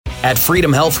At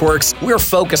Freedom HealthWorks, we're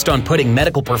focused on putting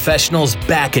medical professionals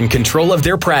back in control of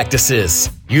their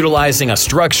practices. Utilizing a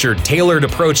structured, tailored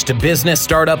approach to business,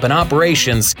 startup, and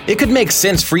operations, it could make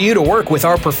sense for you to work with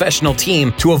our professional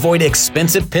team to avoid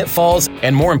expensive pitfalls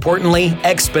and, more importantly,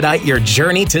 expedite your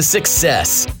journey to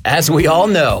success. As we all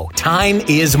know, time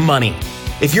is money.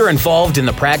 If you're involved in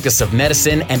the practice of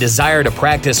medicine and desire to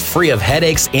practice free of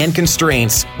headaches and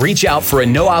constraints, reach out for a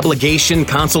no-obligation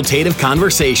consultative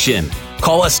conversation.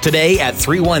 Call us today at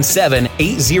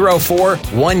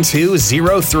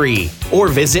 317-804-1203 or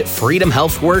visit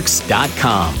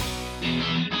freedomhealthworks.com.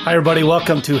 Hi, everybody.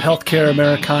 Welcome to Healthcare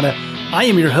Americana. I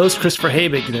am your host, Christopher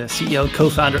Habig, the CEO and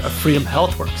co-founder of Freedom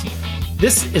HealthWorks.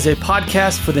 This is a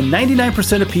podcast for the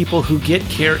 99% of people who get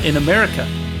care in America.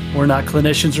 We're not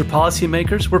clinicians or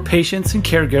policymakers. We're patients and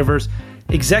caregivers,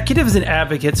 executives and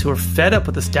advocates who are fed up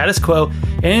with the status quo,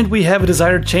 and we have a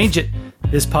desire to change it.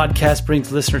 This podcast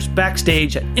brings listeners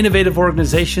backstage at innovative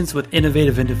organizations with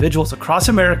innovative individuals across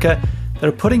America that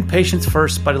are putting patients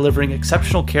first by delivering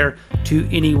exceptional care to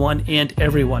anyone and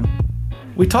everyone.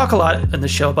 We talk a lot in the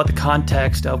show about the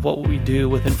context of what we do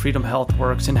within Freedom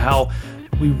HealthWorks and how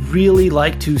we really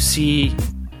like to see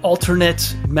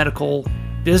alternate medical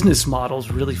business models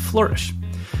really flourish.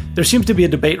 There seems to be a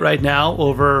debate right now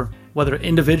over whether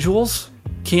individuals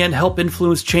can help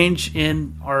influence change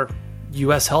in our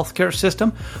U.S. healthcare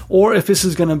system, or if this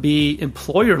is going to be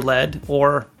employer-led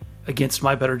or, against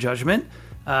my better judgment,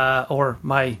 or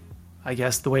my, I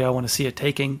guess, the way I want to see it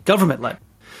taking, government-led.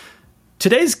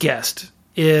 Today's guest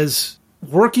is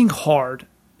working hard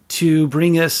to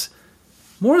bring us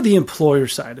more of the employer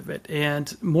side of it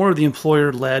and more of the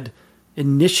employer-led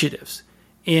initiatives.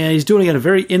 And he's doing it in a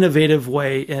very innovative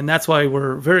way, and that's why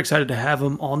we're very excited to have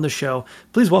him on the show.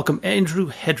 Please welcome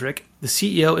Andrew Hedrick, the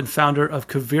CEO and founder of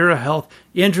Covera Health.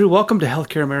 Andrew, welcome to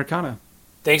Healthcare Americana.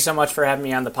 Thanks so much for having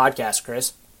me on the podcast,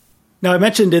 Chris. Now, I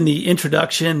mentioned in the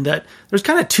introduction that there's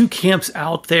kind of two camps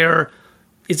out there.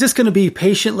 Is this going to be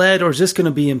patient-led or is this going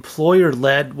to be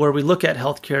employer-led, where we look at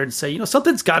healthcare and say,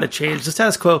 something's got to change. The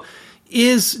status quo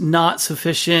is not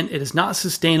sufficient. It is not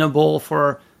sustainable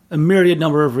for a myriad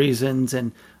number of reasons,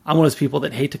 and I'm one of those people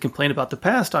that hate to complain about the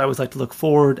past. I always like to look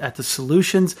forward at the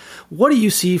solutions. What do you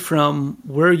see from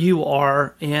where you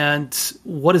are, and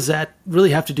what does that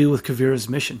really have to do with Covera's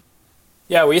mission?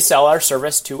 Yeah, we sell our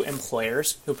service to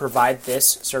employers who provide this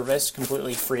service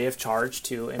completely free of charge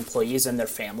to employees and their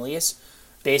families.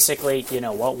 Basically,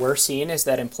 what we're seeing is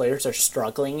that employers are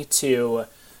struggling to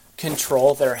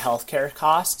control their healthcare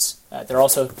costs. They're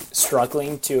also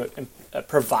struggling to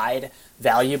provide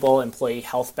valuable employee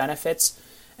health benefits.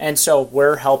 And so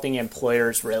we're helping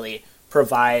employers really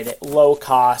provide low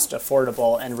cost,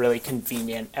 affordable, and really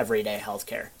convenient everyday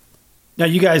healthcare. Now,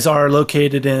 you guys are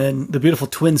located in the beautiful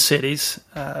Twin Cities,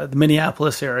 the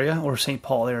Minneapolis area or St.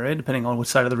 Paul area, depending on which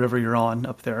side of the river you're on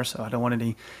up there. So I don't want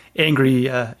any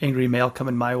angry mail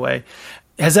coming my way.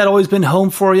 Has that always been home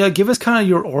for you? Give us kind of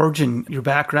your origin, your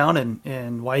background,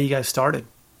 and why you guys started.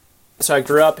 So I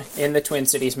grew up in the Twin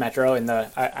Cities metro.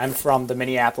 I'm from the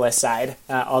Minneapolis side,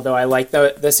 although I like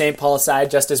the St. Paul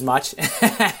side just as much.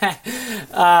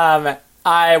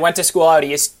 I went to school out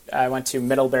east. I went to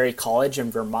Middlebury College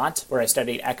in Vermont, where I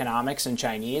studied economics and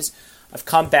Chinese. I've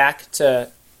come back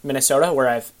to Minnesota, where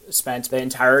I've spent the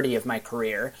entirety of my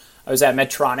career. I was at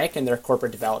Medtronic in their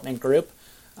corporate development group.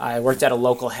 I worked at a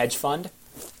local hedge fund.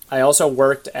 I also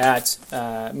worked at,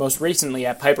 most recently,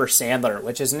 at Piper Sandler,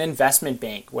 which is an investment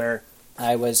bank where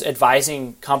I was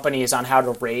advising companies on how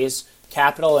to raise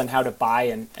capital and how to buy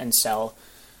and sell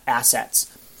assets.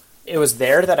 It was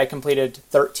there that I completed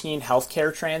 13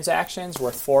 healthcare transactions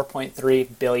worth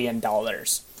 $4.3 billion.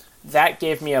 That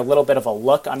gave me a little bit of a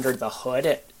look under the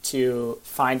hood to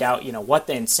find out, what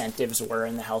the incentives were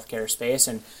in the healthcare space.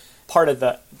 And part of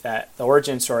the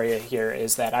origin story here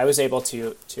is that I was able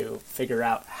to figure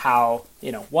out how,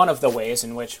 one of the ways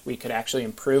in which we could actually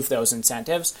improve those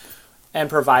incentives and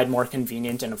provide more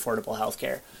convenient and affordable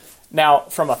healthcare. Now,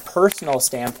 from a personal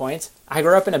standpoint, I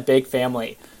grew up in a big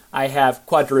family. I have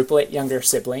quadruplet younger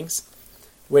siblings,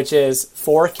 which is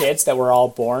 4 kids that were all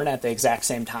born at the exact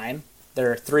same time.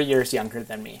 They're 3 years younger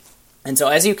than me. And so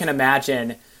as you can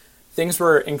imagine, things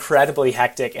were incredibly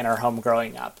hectic in our home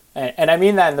growing up. And I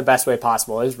mean that in the best way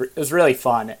possible. It was really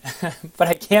fun. But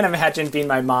I can't imagine being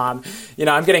my mom.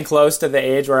 I'm getting close to the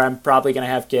age where I'm probably going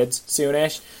to have kids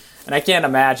soonish. And I can't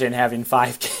imagine having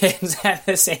 5 kids at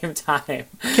the same time.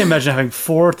 I can't imagine having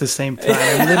 4 at the same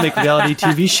time. They make reality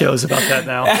TV shows about that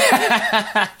now.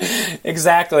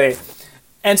 Exactly.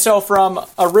 And so from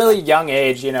a really young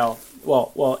age,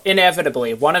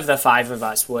 inevitably, one of the five of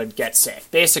us would get sick,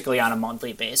 basically on a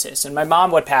monthly basis. And my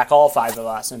mom would pack all five of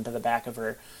us into the back of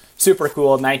her super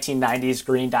cool 1990s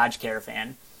green Dodge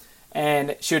Caravan.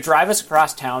 And she would drive us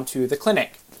across town to the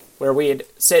clinic, where we'd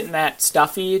sit in that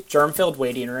stuffy, germ-filled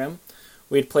waiting room.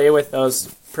 We'd play with those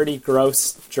pretty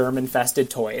gross, germ-infested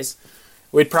toys.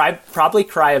 We'd probably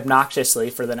cry obnoxiously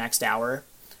for the next hour.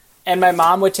 And my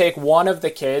mom would take one of the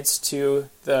kids to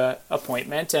the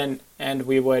appointment, and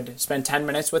we would spend 10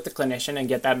 minutes with the clinician and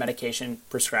get that medication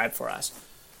prescribed for us.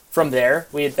 From there,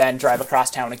 we'd then drive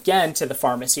across town again to the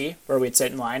pharmacy, where we'd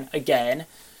sit in line again,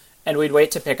 and we'd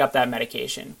wait to pick up that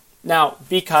medication. Now,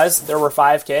 because there were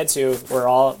five kids who were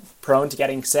all prone to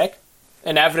getting sick,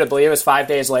 inevitably it was 5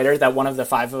 days later that one of the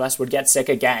five of us would get sick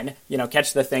again,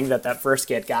 catch the thing that first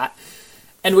kid got,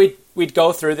 and we'd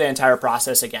go through the entire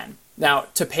process again. Now,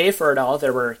 to pay for it all,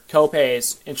 there were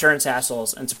co-pays, insurance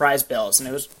hassles, and surprise bills, and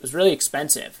it was really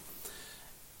expensive.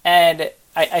 And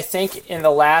I think in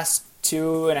the last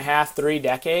 2.5, 3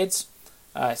 decades,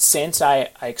 since I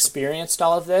experienced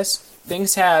all of this,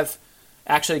 things have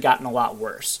actually gotten a lot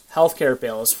worse. Healthcare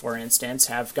bills, for instance,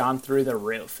 have gone through the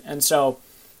roof. And so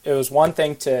it was one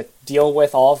thing to deal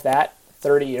with all of that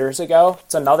 30 years ago.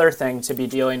 It's another thing to be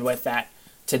dealing with that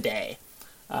today.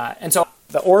 And so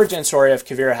the origin story of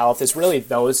Quivira Health is really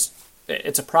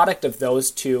it's a product of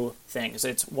those two things.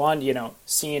 It's one,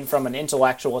 seeing from an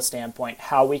intellectual standpoint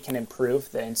how we can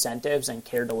improve the incentives and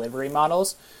care delivery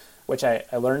models, which I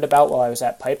learned about while I was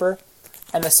at Piper.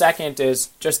 And the second is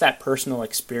just that personal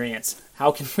experience.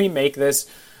 How can we make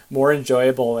this more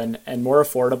enjoyable and more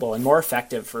affordable and more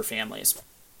effective for families?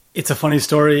 It's a funny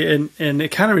story, and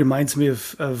it kind of reminds me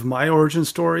of my origin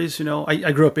stories.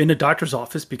 I grew up in a doctor's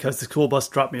office because the school bus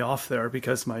dropped me off there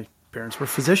because my parents were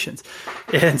physicians.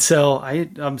 And so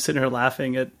I'm sitting here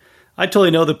laughing I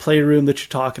totally know the playroom that you're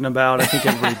talking about. I think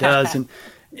everybody does.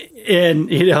 And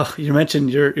you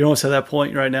mentioned you're almost at that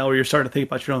point right now where you're starting to think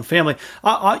about your own family.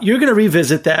 You're going to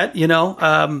revisit that,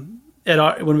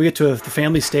 when we get to the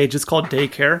family stage. It's called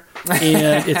daycare,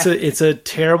 and it's a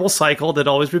terrible cycle that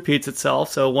always repeats itself.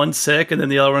 So one's sick, and then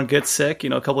the other one gets sick, a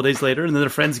couple of days later, and then their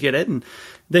friends get it, and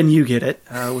then you get it,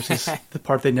 which is the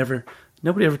part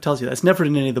nobody ever tells you that. It's never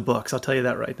in any of the books. I'll tell you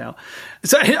that right now.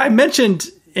 So I mentioned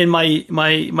in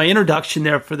my introduction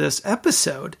there for this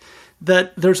episode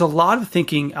that there's a lot of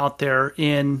thinking out there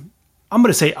in, I'm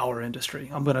going to say our industry.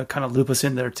 I'm going to kind of loop us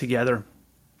in there together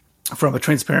from a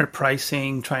transparent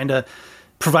pricing, trying to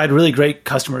provide really great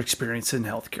customer experience in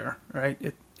healthcare,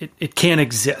 right? It can't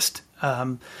exist.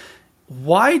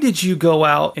 Why did you go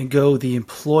out and go the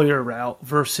employer route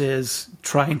versus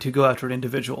trying to go after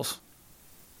individuals?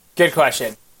 Good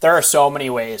question. There are so many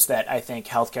ways that I think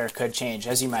healthcare could change.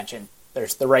 As you mentioned,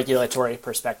 there's the regulatory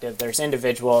perspective, there's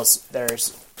individuals,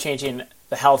 there's changing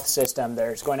the health system,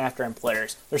 there's going after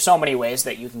employers. There's so many ways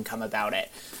that you can come about it.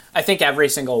 I think every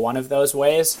single one of those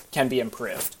ways can be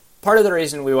improved. Part of the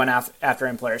reason we went after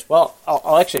employers,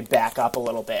 I'll actually back up a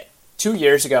little bit. 2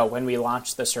 years ago when we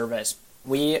launched the service,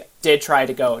 we did try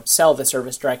to go sell the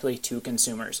service directly to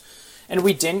consumers. And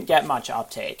we didn't get much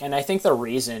uptake. And I think the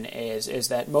reason is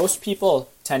that most people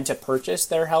tend to purchase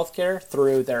their healthcare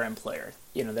through their employer.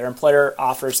 Their employer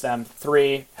offers them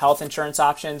 3 health insurance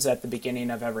options at the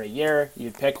beginning of every year.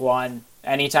 You'd pick one.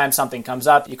 Anytime something comes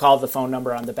up, you call the phone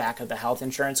number on the back of the health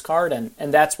insurance card, and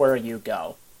that's where you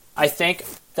go. I think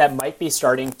that might be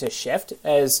starting to shift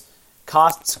as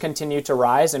costs continue to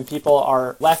rise and people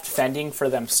are left fending for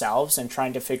themselves and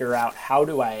trying to figure out, how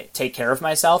do I take care of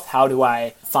myself? How do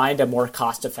I find a more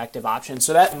cost-effective option?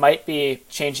 So that might be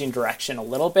changing direction a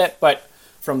little bit, but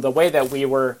from the way that we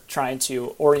were trying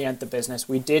to orient the business,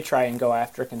 we did try and go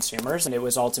after consumers, and it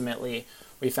was ultimately,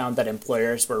 we found that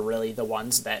employers were really the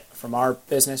ones that, from our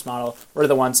business model, were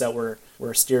the ones that were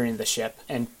steering the ship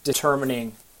and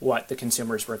determining what the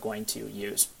consumers were going to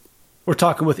use. We're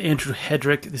talking with Andrew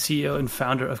Hedrick, the CEO and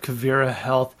founder of Quivira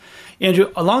Health.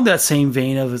 Andrew, along that same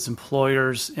vein of its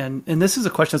employers, and this is a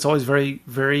question that's always very,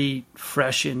 very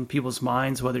fresh in people's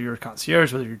minds, whether you're a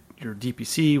concierge, whether you're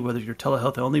DPC, whether you're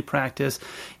telehealth-only practice,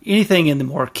 anything in the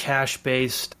more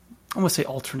cash-based, I want to say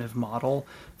alternative model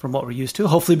from what we're used to,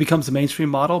 hopefully becomes the mainstream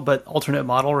model, but alternate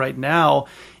model right now.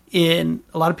 A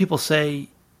lot of people say,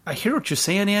 I hear what you're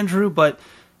saying, Andrew, but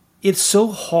it's so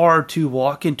hard to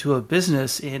walk into a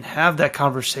business and have that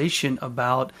conversation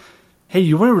about, hey,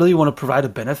 you really want to provide a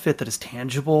benefit that is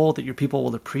tangible, that your people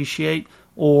will appreciate,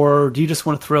 or do you just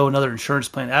want to throw another insurance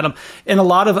plan at them? And a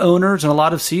lot of owners and a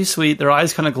lot of C-suite, their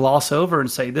eyes kind of gloss over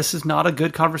and say, this is not a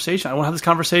good conversation. I want to have this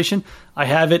conversation. I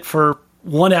have it for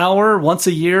 1 hour once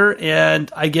a year,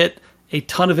 and I get a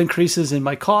ton of increases in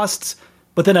my costs.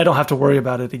 but then I don't have to worry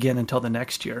about it again until the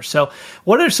next year. So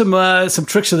what are some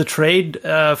tricks of the trade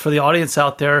for the audience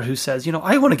out there who says,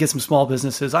 I want to get some small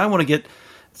businesses. I want to get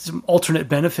some alternate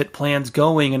benefit plans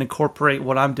going and incorporate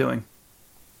what I'm doing?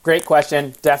 Great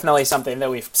question. Definitely something that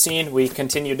we've seen. We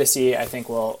continue to see. I think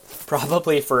we'll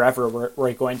probably forever,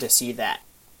 we're going to see that.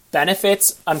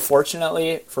 Benefits,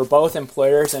 unfortunately, for both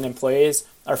employers and employees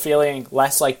are feeling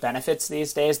less like benefits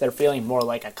these days. They're feeling more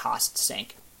like a cost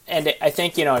sink. And I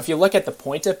think, if you look at the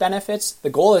point of benefits, the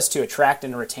goal is to attract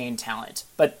and retain talent.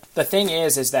 But the thing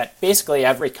is that basically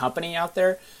every company out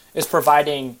there is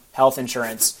providing health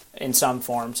insurance in some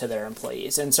form to their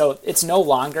employees. And so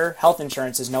health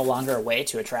insurance is no longer a way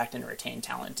to attract and retain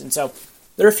talent. And so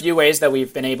there are a few ways that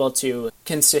we've been able to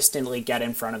consistently get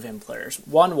in front of employers.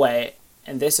 One way,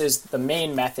 and this is the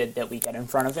main method that we get in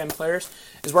front of employers,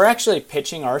 is we're actually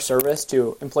pitching our service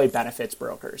to employee benefits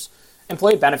brokers.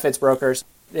 Employee benefits brokers,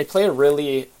 they play a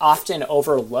really often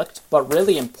overlooked but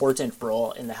really important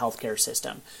role in the healthcare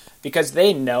system because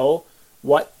they know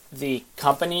what the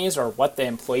companies or what the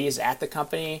employees at the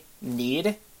company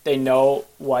need. They know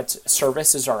what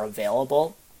services are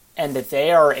available, and that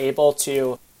they are able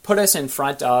to put us in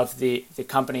front of the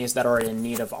companies that are in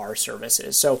need of our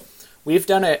services. So we've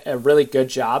done a really good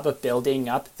job of building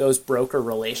up those broker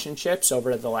relationships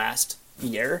over the last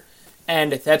year,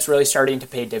 and that's really starting to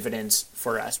pay dividends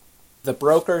for us. The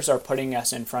brokers are putting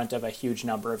us in front of a huge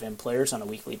number of employers on a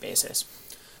weekly basis.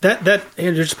 That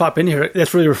Andrew, just pop in here.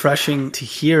 That's really refreshing to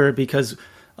hear because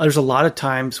there's a lot of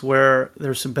times where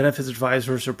there's some benefits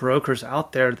advisors or brokers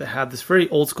out there that have this very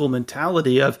old school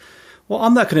mentality of, well,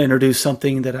 I'm not going to introduce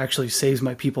something that actually saves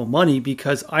my people money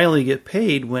because I only get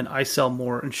paid when I sell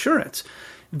more insurance.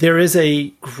 There is a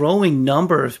growing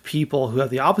number of people who have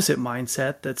the opposite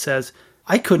mindset that says,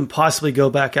 I couldn't possibly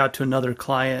go back out to another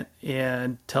client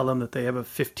and tell them that they have a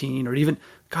 15 or even,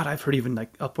 God, I've heard even like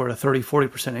upward of 30,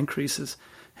 40% increases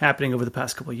happening over the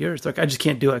past couple of years. Like, I just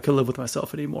can't do it. I couldn't live with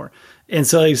myself anymore. And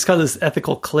so it's kind of this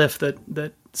ethical cliff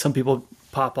that some people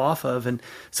pop off of. And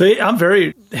so I'm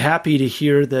very happy to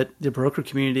hear that the broker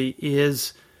community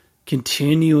is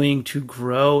continuing to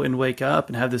grow and wake up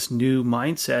and have this new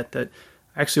mindset that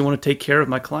I actually want to take care of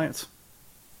my clients.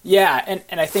 Yeah.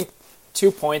 And I think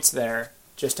 2 points there,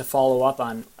 just to follow up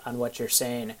on what you're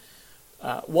saying.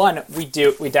 One, we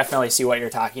definitely see what you're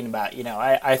talking about.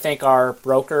 I think our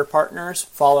broker partners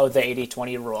follow the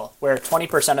 80-20 rule, where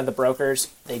 20% of the brokers,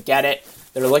 they get it.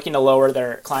 They're looking to lower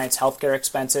their clients' healthcare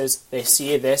expenses. They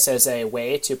see this as a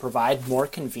way to provide more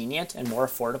convenient and more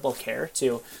affordable care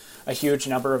to a huge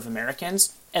number of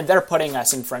Americans, and they're putting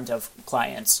us in front of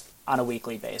clients on a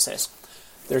weekly basis.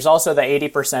 There's also the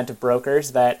 80% of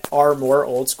brokers that are more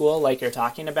old school, like you're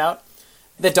talking about,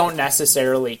 that don't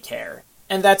necessarily care.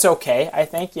 And that's okay, I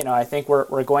think. I think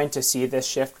we're going to see this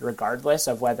shift regardless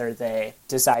of whether they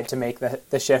decide to make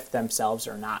the shift themselves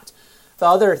or not. The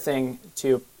other thing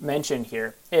to mention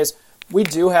here is we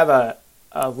do have a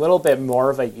little bit more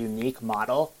of a unique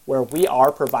model where we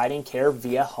are providing care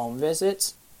via home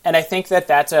visits. And I think that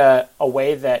that's a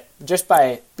way that just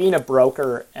by being a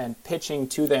broker and pitching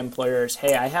to the employers,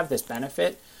 hey, I have this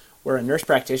benefit where a nurse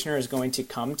practitioner is going to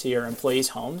come to your employees'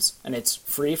 homes and it's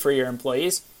free for your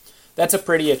employees. That's a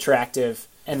pretty attractive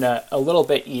and a little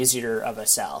bit easier of a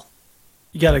sell.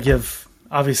 You got to give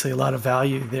obviously a lot of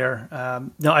value there.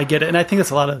 No, I get it, and I think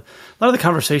it's a lot of the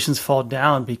conversations fall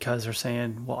down because they're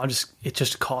saying, "Well, it's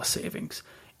just cost savings,"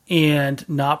 and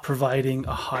not providing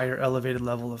a higher elevated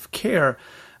level of care.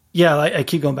 Yeah, I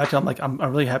keep going back to. I'm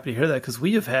really happy to hear that because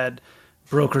we have had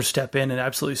brokers step in and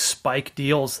absolutely spike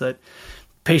deals that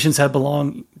patients have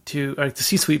belong to, or the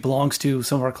C-suite belongs to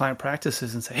some of our client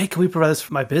practices and say, hey, can we provide this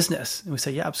for my business? And we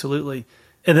say, yeah, absolutely.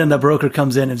 And then the broker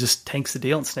comes in and just tanks the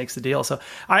deal and snakes the deal. So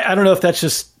I don't know if that's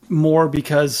just more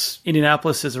because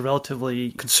Indianapolis is a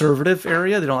relatively conservative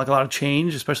area. They don't like a lot of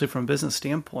change, especially from a business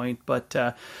standpoint. But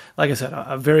like I said,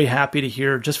 I'm very happy to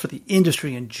hear just for the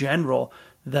industry in general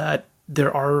that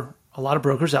there are a lot of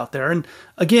brokers out there. And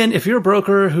again, if you're a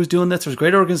broker who's doing this, there's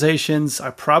great organizations.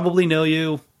 I probably know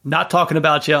you. Not talking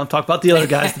about you. I'm talking about the other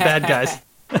guys, the bad guys.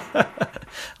 I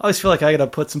always feel like I got to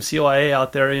put some CYA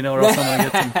out there, or else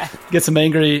I'm going to get some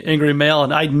angry mail.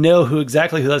 And I know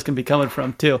exactly who that's going to be coming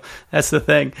from too. That's the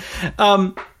thing.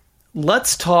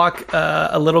 Let's talk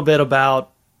a little bit about,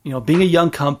 being a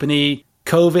young company.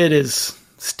 COVID is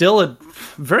still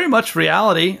very much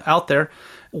reality out there.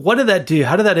 What did that do?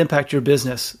 How did that impact your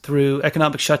business through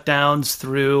economic shutdowns,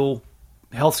 through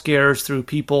health scares, through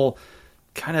people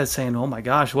kind of saying, oh my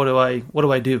gosh, what do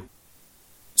I do?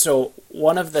 So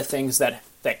one of the things that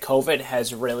COVID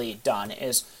has really done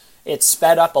is it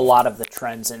sped up a lot of the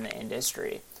trends in the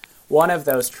industry. one of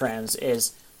those trends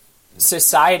is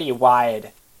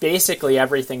society-wide. Basically,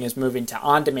 everything is moving to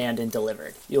on-demand and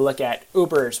delivered. You look at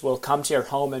Ubers will come to your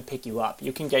home and pick you up.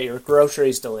 You can get your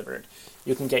groceries delivered.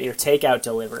 You can get your takeout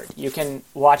delivered. You can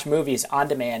watch movies on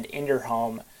demand in your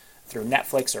home through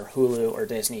Netflix or Hulu or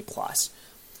Disney+.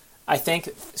 I think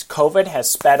COVID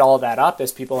has sped all that up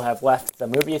as people have left the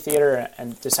movie theater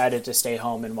and decided to stay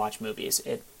home and watch movies.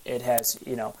 It has,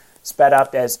 sped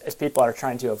up as people are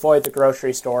trying to avoid the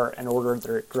grocery store and order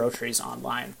their groceries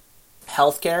online.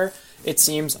 Healthcare, it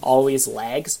seems, always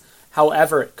lags.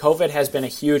 However, COVID has been a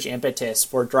huge impetus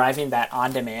for driving that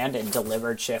on-demand and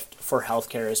delivered shift for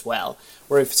healthcare as well,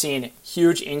 where we've seen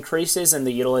huge increases in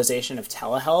the utilization of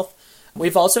telehealth.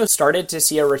 We've also started to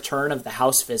see a return of the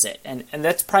house visit, and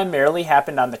that's primarily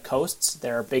happened on the coasts.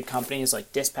 There are big companies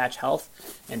like Dispatch Health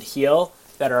and Heal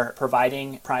that are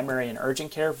providing primary and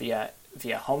urgent care via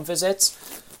home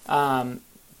visits.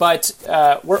 But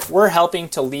we're helping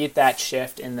to lead that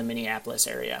shift in the Minneapolis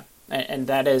area. And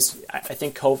that is, I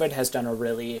think COVID has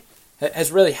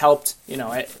really helped.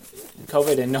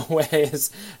 COVID in no way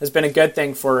has been a good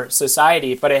thing for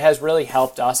society, but it has really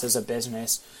helped us as a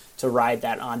business to ride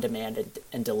that on-demand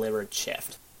and delivered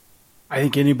shift. I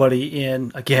think anybody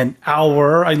in, again,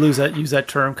 I use that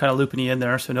term, kind of looping you in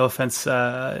there, so no offense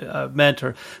meant.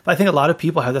 But I think a lot of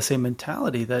people have the same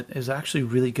mentality that is actually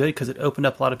really good because it opened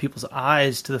up a lot of people's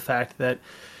eyes to the fact that,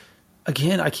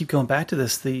 again, I keep going back to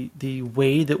this, the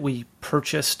way that we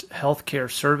purchased healthcare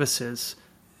services,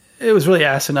 it was really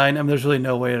asinine. I mean, there's really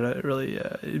no way to really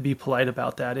be polite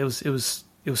about that. It was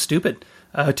stupid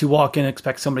to walk in and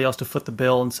expect somebody else to foot the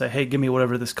bill and say, hey, give me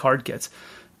whatever this card gets.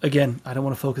 Again, I don't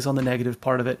want to focus on the negative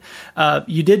part of it.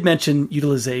 You did mention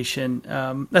utilization.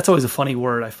 That's always a funny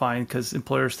word, I find, because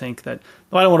employers think that,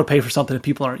 I don't want to pay for something if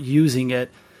people aren't using it.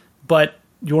 But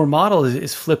your model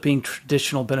is flipping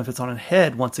traditional benefits on its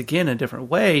head, once again, in a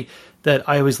different way that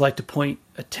I always like to point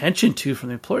attention to from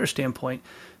the employer standpoint,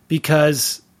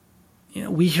 because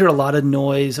we hear a lot of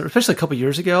noise, or especially a couple of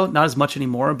years ago, not as much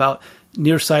anymore, about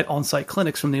near-site, on-site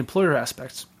clinics from the employer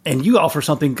aspects. And you offer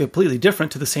something completely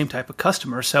different to the same type of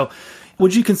customer. So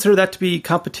would you consider that to be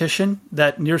competition,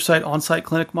 that near-site, on-site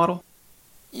clinic model?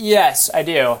 Yes, I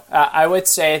do. I would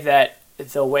say that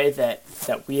the way that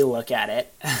we look at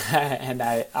it, and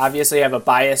I obviously have a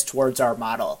bias towards our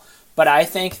model, but I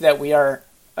think that we are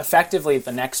effectively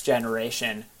the next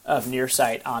generation of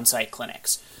near-site, on-site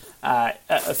clinics.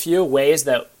 A few ways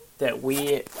that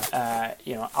we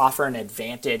offer an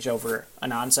advantage over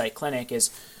an on-site clinic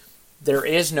is there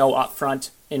is no upfront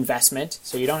investment,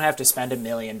 so you don't have to spend $1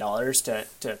 million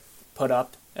to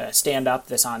stand up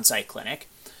this on-site clinic.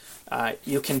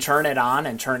 You can turn it on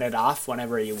and turn it off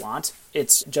whenever you want.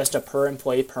 It's just a per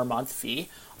employee per month fee.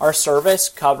 Our service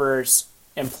covers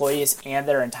employees and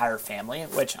their entire family,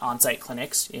 which on-site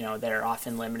clinics, they're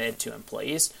often limited to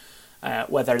employees,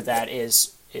 whether that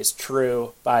is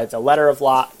true by the letter of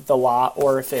the law,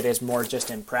 or if it is more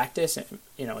just in practice.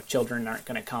 Children aren't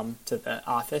going to come to the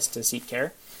office to seek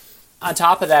care. On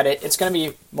top of that, it's going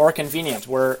to be more convenient.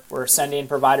 We're sending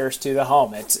providers to the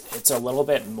home. It's a little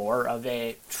bit more of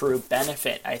a true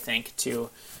benefit, I think, to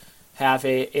have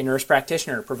a nurse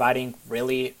practitioner providing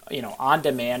really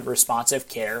on-demand responsive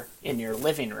care in your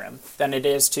living room than it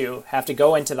is to have to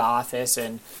go into the office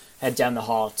and head down the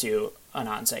hall to an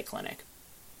on-site clinic.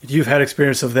 You've had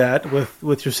experience of that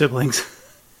with your siblings.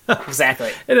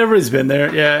 Exactly. And everybody's been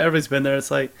there. Yeah, everybody's been there. It's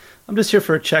like, I'm just here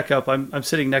for a checkup. I'm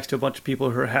sitting next to a bunch of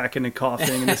people who are hacking and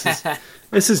coughing. And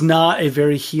this is not a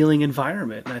very healing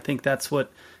environment. And I think that's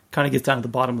what kind of gets down to the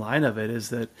bottom line of it, is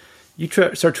that you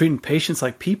start treating patients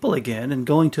like people again and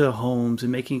going to homes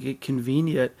and making it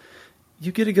convenient.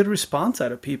 You get a good response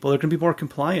out of people. They're going to be more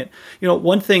compliant.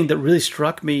 One thing that really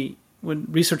struck me when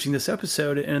researching this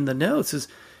episode and in the notes is,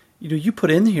 you put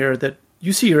in here that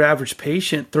you see your average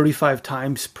patient 35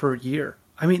 times per year.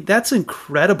 I mean, that's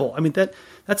incredible. I mean,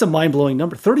 that's a mind-blowing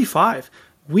number. 35.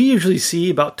 We usually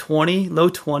see about 20, low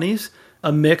 20s,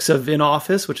 a mix of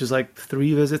in-office, which is like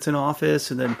 3 visits in office,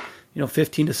 and then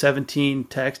 15 to 17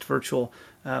 text, virtual,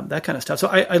 that kind of stuff. So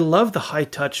I love the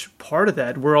high-touch part of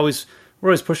that. We're always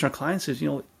pushing our clients is,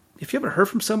 if you haven't heard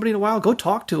from somebody in a while, go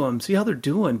talk to them, see how they're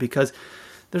doing, because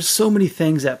there's so many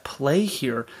things at play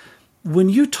here. When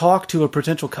you talk to a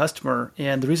potential customer,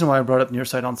 and the reason why I brought up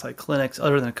near-site, on-site clinics,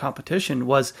 other than a competition,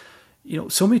 was,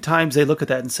 so many times they look at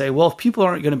that and say, well, if people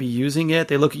aren't going to be using it,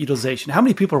 they look at utilization. How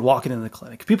many people are walking into the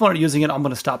clinic? If people aren't using it, I'm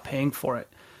going to stop paying for it.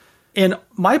 And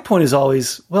my point is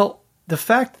always, well, the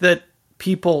fact that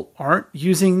people aren't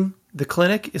using the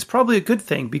clinic is probably a good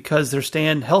thing, because they're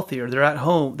staying healthier. They're at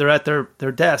home. They're at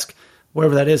their desk,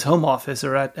 wherever that is, home office,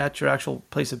 or at your actual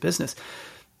place of business.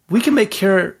 we can make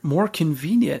care more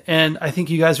convenient. And I think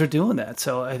you guys are doing that.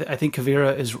 So I think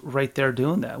Covera is right there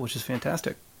doing that, which is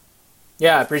fantastic.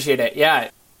 Yeah, I appreciate it. Yeah.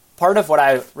 Part of what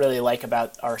I really like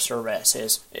about our service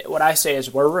is what I say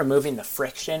is we're removing the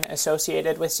friction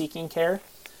associated with seeking care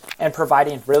and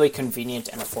providing really convenient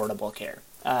and affordable care.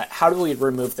 How do we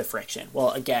remove the friction?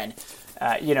 Well, again,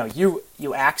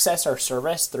 you access our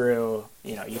service through,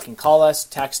 you can call us,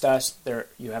 text us,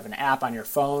 you have an app on your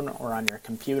phone or on your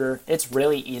computer. It's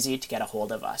really easy to get a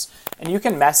hold of us. And you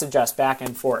can message us back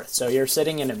and forth. So you're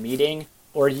sitting in a meeting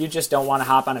or you just don't want to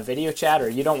hop on a video chat or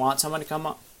you don't want someone to come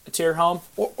up to your home,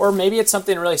 or maybe it's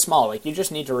something really small, like you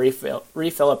just need to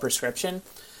refill a prescription.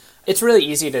 It's really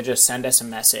easy to just send us a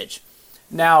message.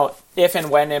 Now, if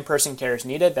and when in-person care is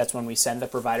needed, that's when we send the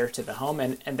provider to the home,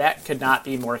 and that could not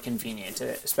be more convenient,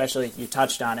 especially you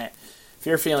touched on it. If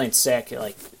you're feeling sick,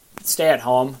 stay at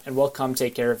home, and we'll come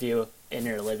take care of you in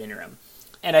your living room.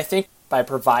 And I think by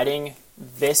providing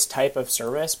this type of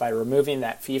service, by removing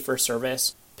that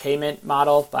fee-for-service payment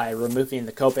model, by removing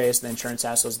the copays, the insurance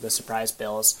hassles, the surprise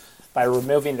bills, by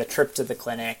removing the trip to the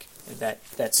clinic,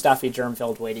 that stuffy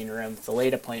germ-filled waiting room, the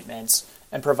late appointments,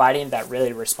 and providing that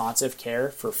really responsive care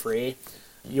for free,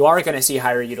 you are going to see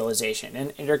higher utilization.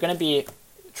 And you're going to be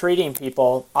treating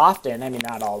people often,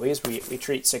 not always, we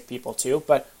treat sick people too,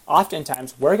 but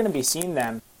oftentimes we're going to be seeing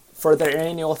them for their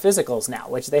annual physicals now,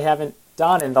 which they haven't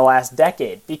done in the last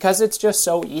decade because it's just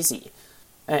so easy.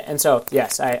 And so,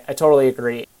 yes, I totally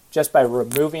agree. Just by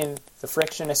removing the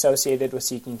friction associated with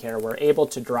seeking care, we're able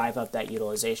to drive up that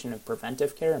utilization of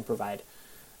preventive care and provide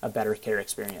a better care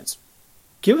experience.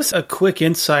 Give us a quick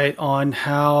insight on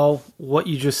how what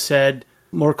you just said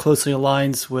more closely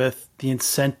aligns with the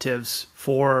incentives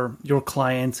for your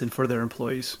clients and for their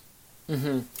employees.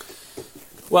 Mm-hmm.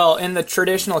 Well, in the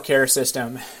traditional care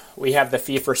system, we have the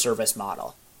fee-for-service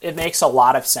model. It makes a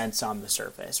lot of sense on the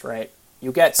surface, right?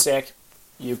 You get sick,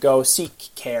 you go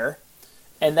seek care,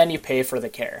 and then you pay for the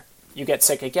care. You get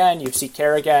sick again, you seek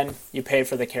care again, you pay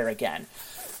for the care again.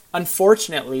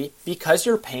 Unfortunately, because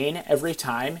you're paying every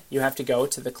time you have to go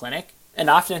to the clinic, and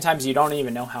oftentimes you don't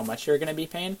even know how much you're going to be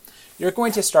paying, you're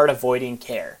going to start avoiding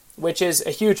care, which is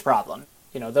a huge problem.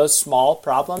 Those small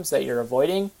problems that you're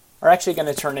avoiding are actually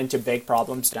going to turn into big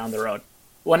problems down the road.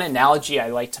 One analogy I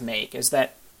like to make is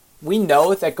that we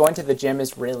know that going to the gym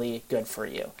is really good for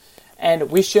you.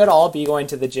 And we should all be going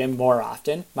to the gym more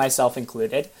often, myself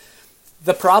included.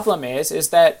 The problem is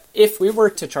that if we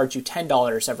were to charge you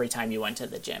 $10 every time you went to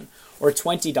the gym, or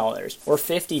 $20 or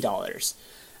 $50,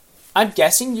 I'm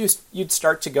guessing you'd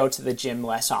start to go to the gym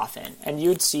less often, and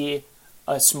you'd see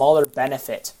a smaller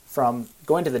benefit from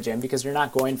going to the gym because you're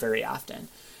not going very often.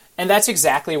 And that's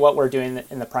exactly what we're doing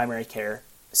in the primary care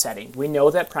setting. We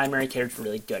know that primary care is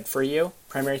really good for you.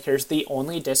 Primary care is the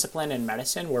only discipline in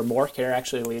medicine where more care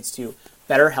actually leads to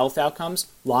better health outcomes,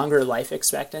 longer life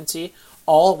expectancy,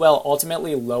 all while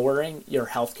ultimately lowering your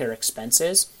healthcare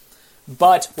expenses.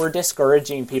 But we're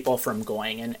discouraging people from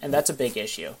going, and that's a big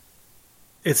issue.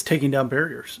 It's taking down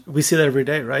barriers. We see that every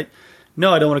day, right?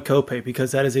 No, I don't want to copay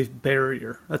because that is a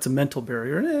barrier. That's a mental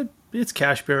barrier. It's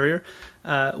cash barrier.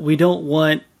 We don't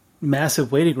want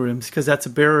massive waiting rooms because that's a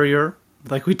barrier,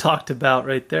 like we talked about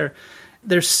right there.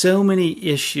 There's so many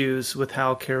issues with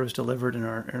how care is delivered in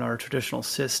our traditional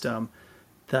system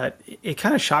that it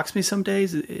kind of shocks me some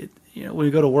days. When we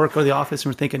go to work or the office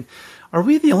and we're thinking, are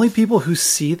we the only people who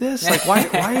see this? Like,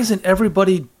 why isn't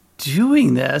everybody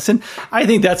doing this? And I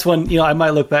think that's when, I might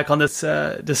look back on this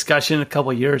discussion in a couple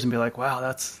of years and be like, wow,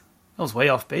 that was way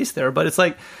off base there. But it's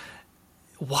like,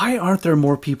 why aren't there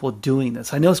more people doing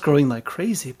this? I know it's growing like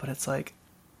crazy, but it's like,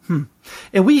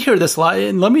 And we hear this a lot.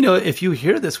 And let me know if you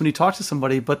hear this when you talk to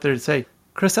somebody, but they say,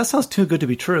 Chris, that sounds too good to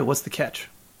be true. What's the catch?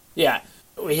 Yeah,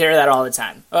 we hear that all the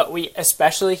time. We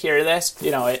especially hear this,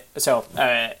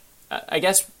 I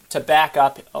guess to back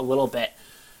up a little bit,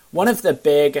 one of the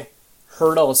big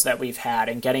hurdles that we've had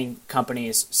in getting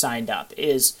companies signed up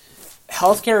is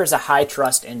healthcare is a high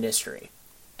trust industry.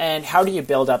 And how do you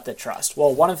build up the trust?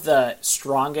 Well, one of the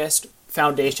strongest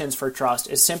foundations for trust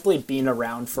is simply being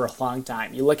around for a long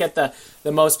time. You look at the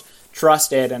most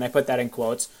trusted, and I put that in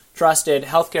quotes, trusted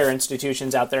healthcare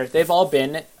institutions out there, they've all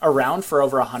been around for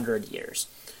over 100 years.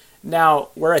 Now,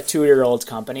 we're a 2-year-old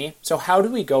company, so how do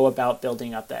we go about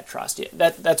building up that trust?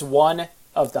 That's one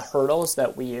of the hurdles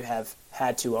that we have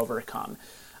had to overcome.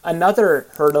 Another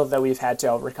hurdle that we've had to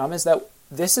overcome is that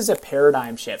this is a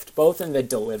paradigm shift, both in the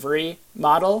delivery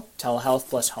model, telehealth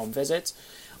plus home visits,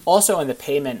 also in the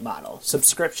payment model,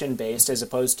 subscription-based as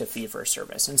opposed to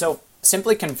fee-for-service. And so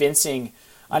simply convincing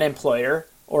an employer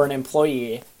or an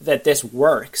employee that this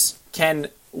works can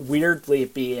weirdly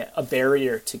be a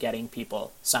barrier to getting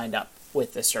people signed up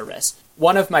with the service.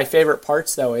 One of my favorite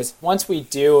parts, though, is once we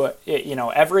do,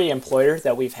 every employer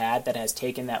that we've had that has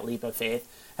taken that leap of faith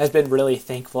has been really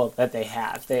thankful that they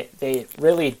have. They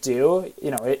really do.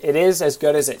 It is as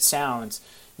good as it sounds.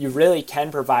 You really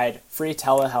can provide free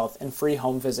telehealth and free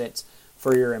home visits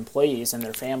for your employees and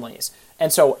their families.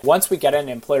 And so once we get an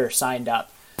employer signed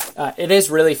up, it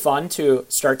is really fun to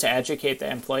start to educate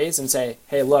the employees and say,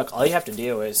 hey, look, all you have to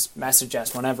do is message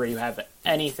us whenever you have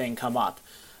anything come up.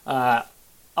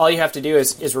 All you have to do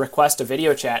is request a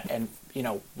video chat, and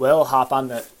we'll hop on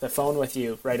the phone with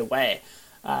you right away.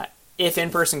 If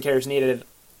in-person care is needed,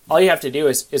 all you have to do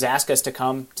is ask us to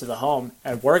come to the home,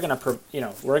 and we're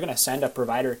gonna send a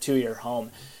provider to your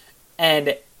home.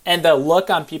 And the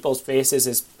look on people's faces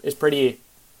is pretty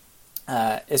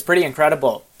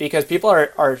incredible, because people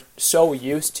are so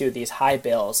used to these high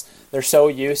bills. They're so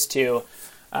used to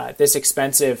this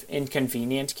expensive,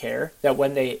 inconvenient care that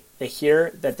when they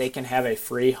hear that they can have a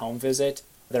free home visit,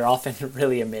 they're often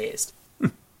really amazed.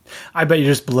 I bet you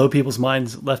just blow people's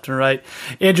minds left and right.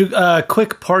 Andrew,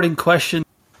 quick parting question.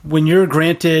 When you're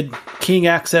granted king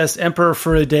access, emperor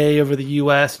for a day over the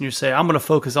U.S., and you say, I'm going to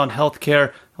focus on healthcare,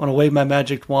 I want to wave my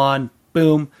magic wand,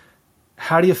 boom,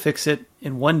 how do you fix it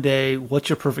in one day? What's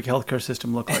your perfect healthcare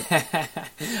system look like?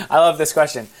 I love this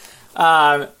question.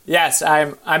 Yes,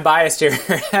 I'm biased here,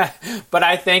 but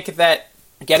I think that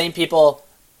getting people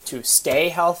to stay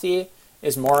healthy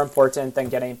is more important than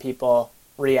getting people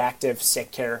reactive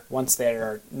sick care once they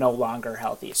are no longer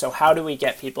healthy. So how do we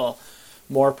get people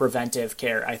more preventive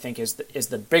care, I think is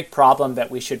the big problem that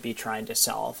we should be trying to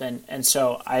solve. And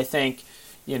so I think,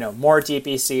 more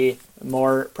DPC,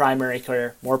 more primary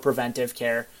care, more preventive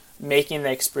care, making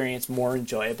the experience more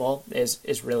enjoyable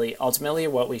is really ultimately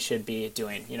what we should be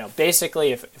doing.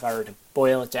 Basically, if I were to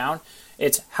boil it down,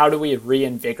 it's how do we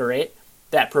reinvigorate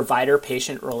that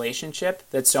provider-patient relationship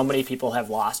that so many people have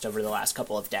lost over the last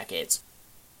couple of decades.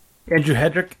 Andrew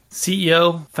Hedrick,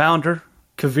 CEO, founder,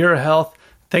 Covera Health.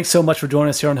 Thanks so much for joining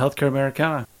us here on Healthcare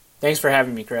Americana. Thanks for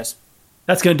having me, Chris.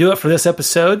 That's going to do it for this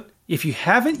episode. If you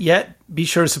haven't yet, be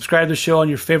sure to subscribe to the show on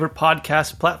your favorite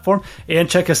podcast platform and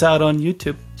check us out on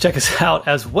YouTube. Check us out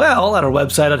as well at our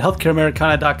website at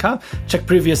healthcareamericana.com. Check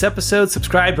previous episodes,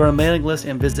 subscribe to our mailing list,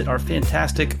 and visit our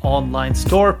fantastic online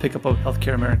store. Pick up a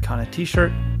Healthcare Americana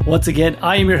t-shirt. Once again,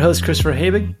 I am your host, Christopher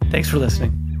Habig. Thanks for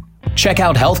listening. Check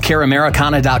out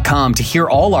healthcareamericana.com to hear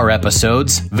all our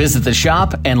episodes, visit the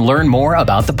shop, and learn more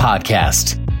about the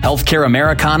podcast. Healthcare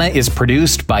Americana is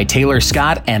produced by Taylor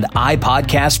Scott and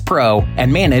iPodcast Pro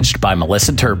and managed by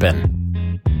Melissa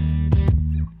Turpin.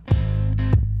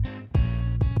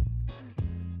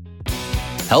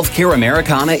 Healthcare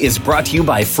Americana is brought to you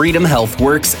by Freedom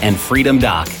HealthWorks and Freedom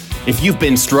Doc. If you've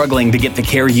been struggling to get the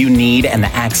care you need and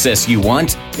the access you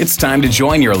want, it's time to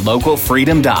join your local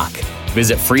Freedom Doc.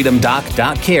 Visit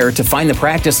freedomdoc.care to find the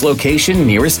practice location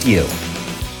nearest you.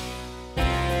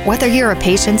 Whether you're a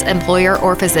patient, employer,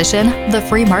 or physician, the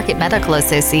Free Market Medical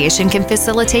Association can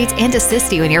facilitate and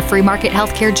assist you in your free market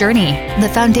healthcare journey. The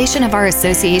foundation of our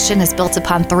association is built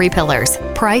upon 3 pillars: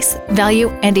 price, value,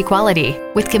 and equality,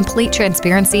 with complete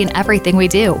transparency in everything we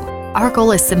do. Our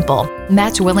goal is simple: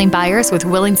 match willing buyers with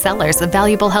willing sellers of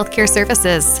valuable healthcare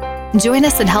services. Join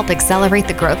us and help accelerate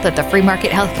the growth of the free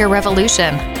market healthcare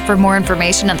revolution. For more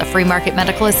information on the Free Market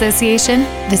Medical Association,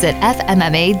 visit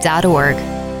fmma.org.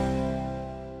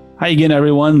 Hi again,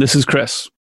 everyone. This is Chris.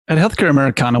 At Healthcare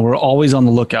Americana, we're always on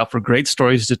the lookout for great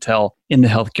stories to tell in the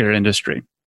healthcare industry,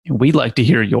 and we'd like to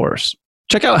hear yours.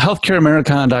 Check out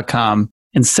healthcareamericana.com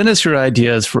and send us your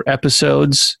ideas for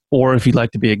episodes, or if you'd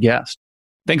like to be a guest.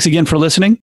 Thanks again for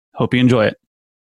listening. Hope you enjoy it.